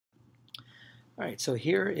All right, so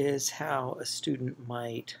here is how a student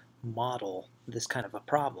might model this kind of a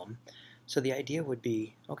problem. So the idea would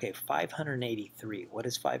be, okay, 583. What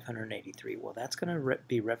is 583? Well, that's going to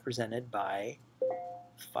be represented by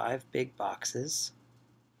 5 big boxes.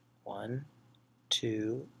 1,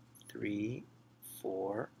 2, 3,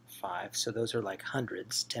 4, 5. So those are like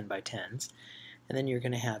hundreds, 10 by 10s. And then you're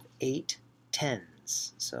going to have 8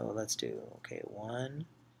 tens. So let's do, okay, 1,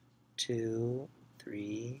 2,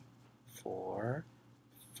 3, 4,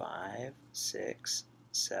 5, 6,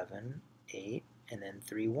 7, 8, and then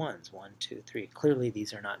 3 ones. 1, 2, 3. Clearly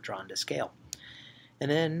these are not drawn to scale.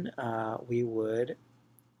 And then we would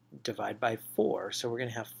divide by 4. So we're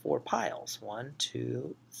going to have 4 piles. 1,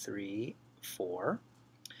 2, 3, 4.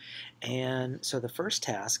 And so the first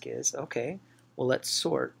task is, okay, well, let's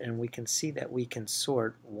sort. And we can see that we can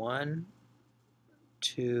sort 1,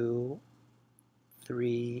 2,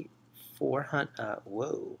 3, 4,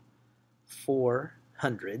 4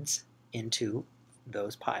 hundreds into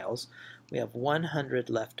those piles. We have 100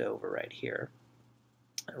 left over right here.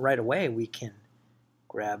 Right away we can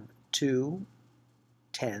grab 2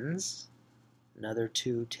 tens, another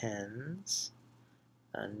 2 tens,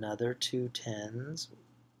 another 2 tens.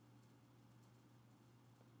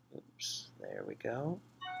 Oops, there we go.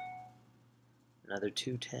 Another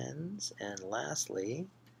 2 tens, and lastly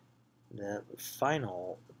the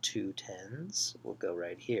final 2 tens will go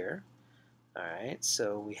right here. Alright,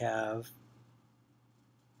 so we have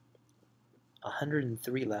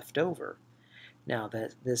 103 left over. Now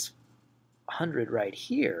that this 100 right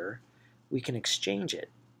here, we can exchange it.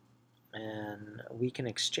 And we can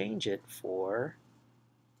exchange it for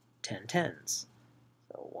 10 tens.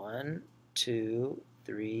 So 1, 2,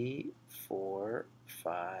 3, 4,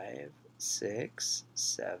 5, 6,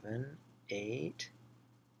 7, 8,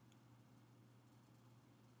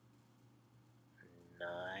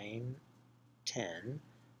 9, 10.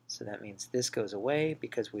 So that means this goes away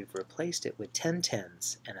because we've replaced it with 10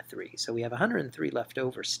 tens and a 3. So we have 103 left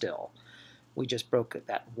over still. We just broke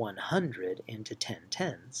that 100 into 10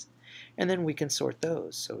 tens. And then we can sort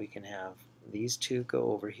those. So we can have these 2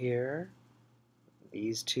 go over here.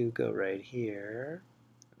 These 2 go right here.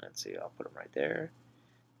 Let's see, I'll put them right there.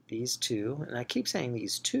 These 2, and I keep saying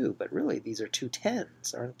these 2, but really these are 2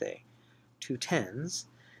 tens, aren't they? 2 tens.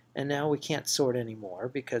 And now we can't sort anymore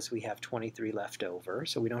because we have 23 left over,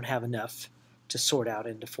 so we don't have enough to sort out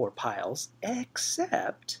into 4 piles,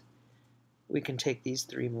 except we can take these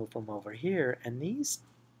 3, move them over here, and these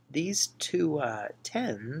 2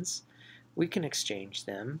 tens, we can exchange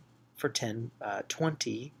them for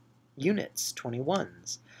 20 units,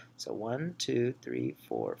 21s. So 1, 2, 3,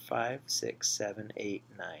 4, 5, 6, 7, 8,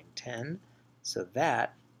 9, 10. So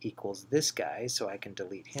that equals this guy, so I can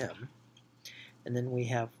delete him. And then we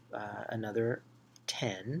have another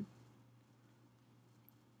 10.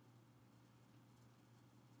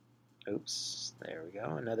 Oops, there we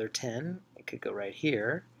go. Another 10. It could go right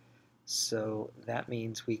here. So that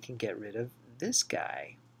means we can get rid of this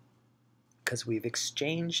guy because we've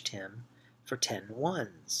exchanged him for 10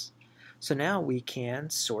 ones. So now we can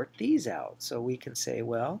sort these out. So we can say,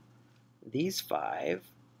 well, these 5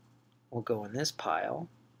 will go in this pile.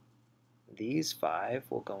 These 5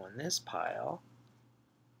 will go in this pile.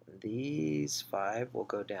 These 5 will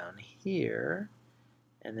go down here,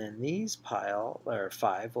 and then these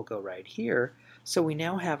 5 will go right here. So we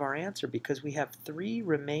now have our answer because we have 3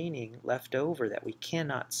 remaining left over that we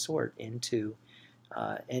cannot sort into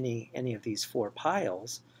any of these 4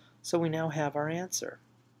 piles. So we now have our answer.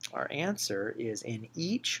 Our answer is in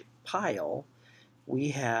each pile we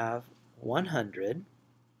have 100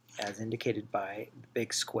 as indicated by the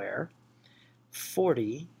big square,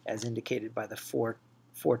 40 as indicated by the 4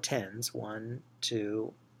 tens, 1,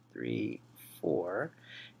 2, 3, 4,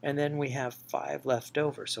 and then we have 5 left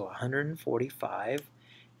over, so 145,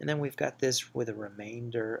 and then we've got this with a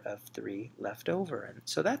remainder of 3 left over. And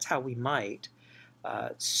so that's how we might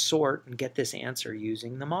sort and get this answer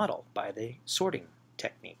using the model by the sorting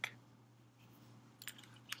technique.